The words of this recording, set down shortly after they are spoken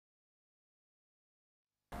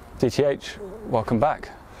DTH, welcome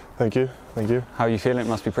back. Thank you, thank you. How are you feeling? It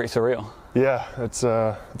must be pretty surreal. Yeah, it's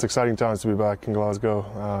exciting times to be back in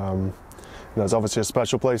Glasgow. It's obviously a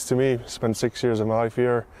special place to me. Spent 6 years of my life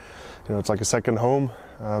here. It's like a second home.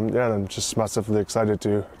 And I'm just massively excited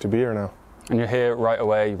to be here now. And you're here right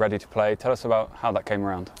away, ready to play. Tell us about how that came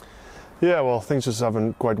around. Yeah, well, things just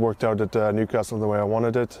haven't quite worked out at Newcastle the way I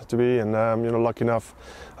wanted it to be, and lucky enough,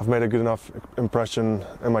 I've made a good enough impression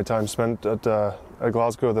in my time spent at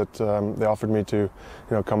Glasgow that they offered me to,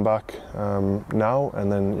 come back now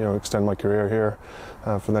and then extend my career here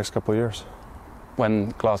for the next couple of years. When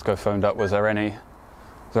Glasgow phoned up, was there any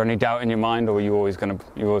doubt in your mind, or were you always going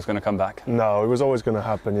to come back? No, it was always going to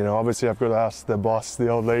happen. Obviously I've got to ask the boss, the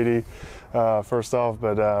old lady, first off,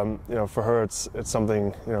 but for her it's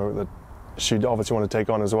something that she'd obviously want to take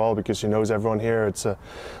on as well, because she knows everyone here. It's a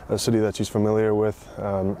city that she's familiar with.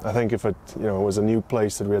 I think if it was a new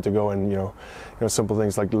place that we had to go and simple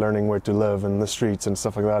things like learning where to live and the streets and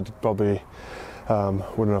stuff like that, it probably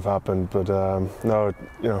wouldn't have happened. But no,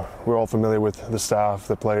 we're all familiar with the staff,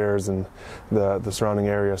 the players, and the surrounding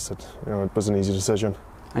areas. So it was an easy decision.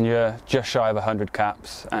 And you're just shy of 100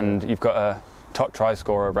 caps, and you've got a top try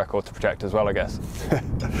scorer record to protect as well, I guess.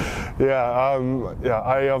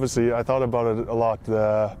 I thought about it a lot.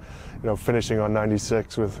 Finishing on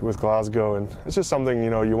 96 with Glasgow, and it's just something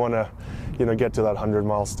you want to get to that 100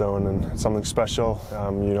 milestone, and it's something special.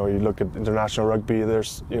 You look at international rugby,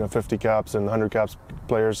 there's 50 caps and 100 caps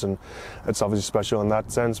players, and it's obviously special in that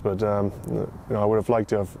sense. But I would have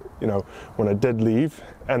liked to have when I did leave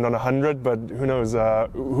end on 100, but who knows?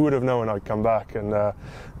 Who would have known I'd come back? And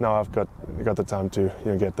now I've got the time to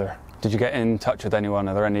get there. Did you get in touch with anyone?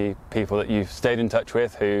 Are there any people that you've stayed in touch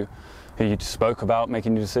with who you spoke about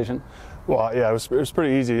making your decision? Well, yeah, it was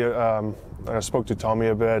pretty easy. I spoke to Tommy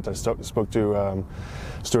a bit. I spoke to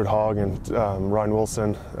Stuart Hogg and Ryan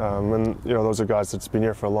Wilson, and those are guys that's been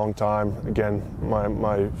here for a long time. Again,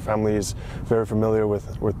 my family is very familiar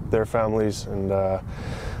with their families, and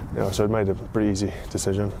so it made a pretty easy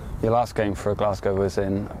decision. Your last game for Glasgow was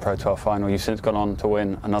in a Pro 12 final. You've since gone on to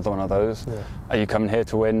win another one of those. Yeah. Are you coming here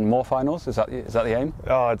to win more finals? Is that the aim?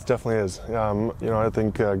 Oh, it definitely is. I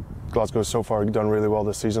think Glasgow so far done really well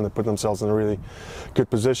this season. They put themselves in a really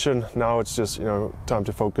good position. Now it's just time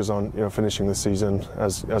to focus on finishing the season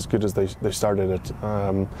as good as they started it.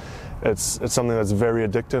 It's something that's very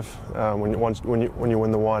addictive. When you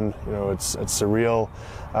win the one, it's surreal,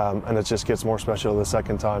 and it just gets more special the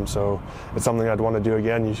second time. So it's something I'd want to do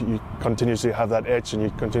again. You continuously have that itch, and you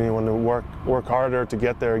continue want to work harder to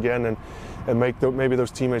get there again, and make maybe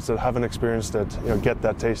those teammates that haven't experienced it get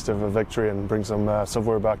that taste of a victory, and bring some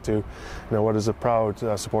silverware back to what is a proud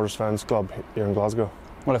supporters fans club here in Glasgow.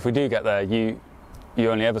 Well, if we do get there, you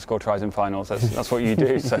only ever score tries in finals. That's what you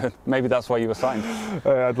do. So maybe that's why you were signed.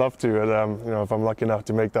 I'd love to. And, if I'm lucky enough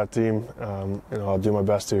to make that team, I'll do my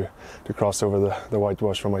best to cross over the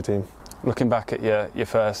whitewash for my team. Looking back at your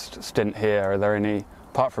first stint here, are there any,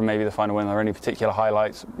 apart from maybe the final win, are there any particular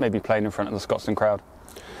highlights? Maybe playing in front of the Scotland crowd.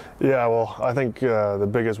 Yeah, well, I think the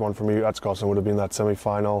biggest one for me at Scotland would have been that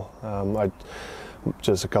semi-final.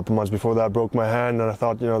 Just a couple months before that, broke my hand, and I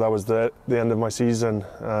thought that was the end of my season.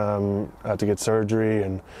 I had to get surgery,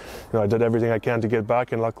 and I did everything I can to get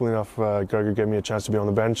back, and luckily enough Gregor gave me a chance to be on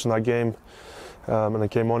the bench in that game, and I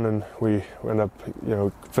came on, and we ended up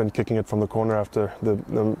Finn kicking it from the corner after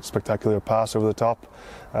the spectacular pass over the top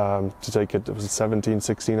to take it. It was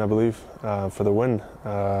 17-16 I believe for the win.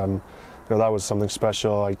 That was something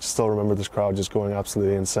special. I still remember this crowd just going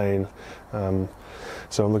absolutely insane.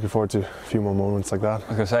 So I'm looking forward to a few more moments like that. I was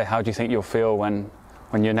going to say, how do you think you'll feel when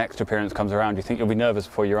your next appearance comes around? Do you think you'll be nervous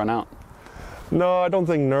before you run out? No, I don't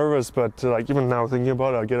think nervous, but even now thinking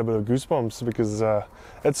about it, I get a bit of goosebumps, because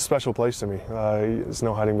it's a special place to me. There's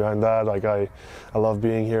no hiding behind that. I love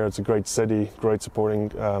being here. It's a great city, great supporting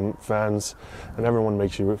fans, and everyone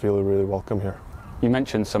makes you feel really welcome here. You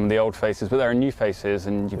mentioned some of the old faces, but there are new faces,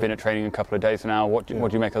 and you've been at training a couple of days now. What do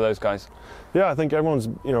you make of those guys? Yeah, I think everyone's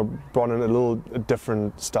brought in a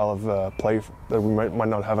different style of play that we might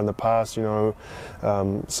not have in the past.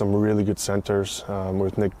 Some really good centres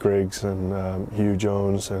with Nick Griggs and Hugh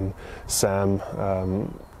Jones and Sam.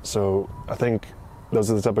 So I think those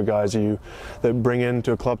are the type of guys that bring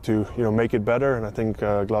into a club to make it better, and I think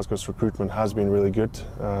Glasgow's recruitment has been really good.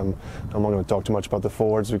 I'm not going to talk too much about the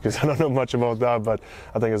forwards because I don't know much about that, but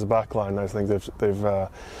I think as a back line, I think they've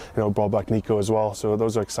brought back Nico as well. So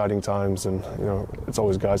those are exciting times, and it's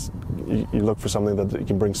always guys you look for something that you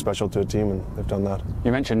can bring special to a team, and they've done that.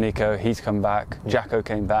 You mentioned Nico, he's come back. Jacko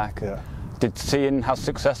came back. Yeah. Did seeing how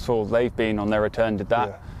successful they've been on their return, did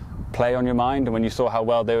that play on your mind? And when you saw how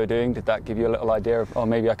well they were doing, did that give you a little idea of, oh,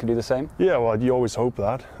 maybe I could do the same? Yeah, well, you always hope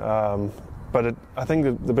that. But I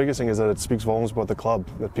think the biggest thing is that it speaks volumes about the club,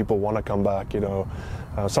 that people want to come back.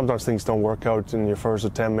 Sometimes things don't work out in your first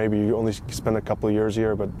attempt. Maybe you only spend a couple of years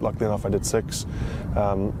here, but luckily enough I did 6.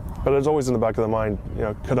 But it's always in the back of the mind,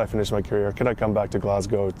 could I finish my career? Could I come back to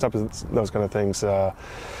Glasgow? Those kind of things.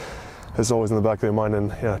 It's always in the back of their mind,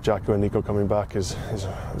 and Jacko and Nico coming back is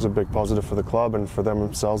a big positive for the club and for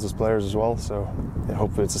themselves as players as well. So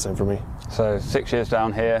hopefully it's the same for me. So 6 years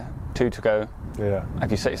down here, 2 to go. Yeah.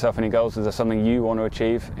 Have you set yourself any goals? Is there something you want to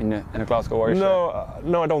achieve in a Glasgow Warriors?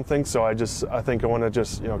 No, I don't think so. I think I want to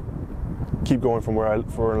just keep going from where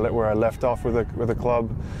I left off with the club,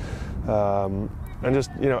 and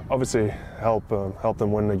just obviously help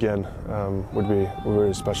them win again would be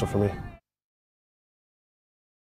really special for me.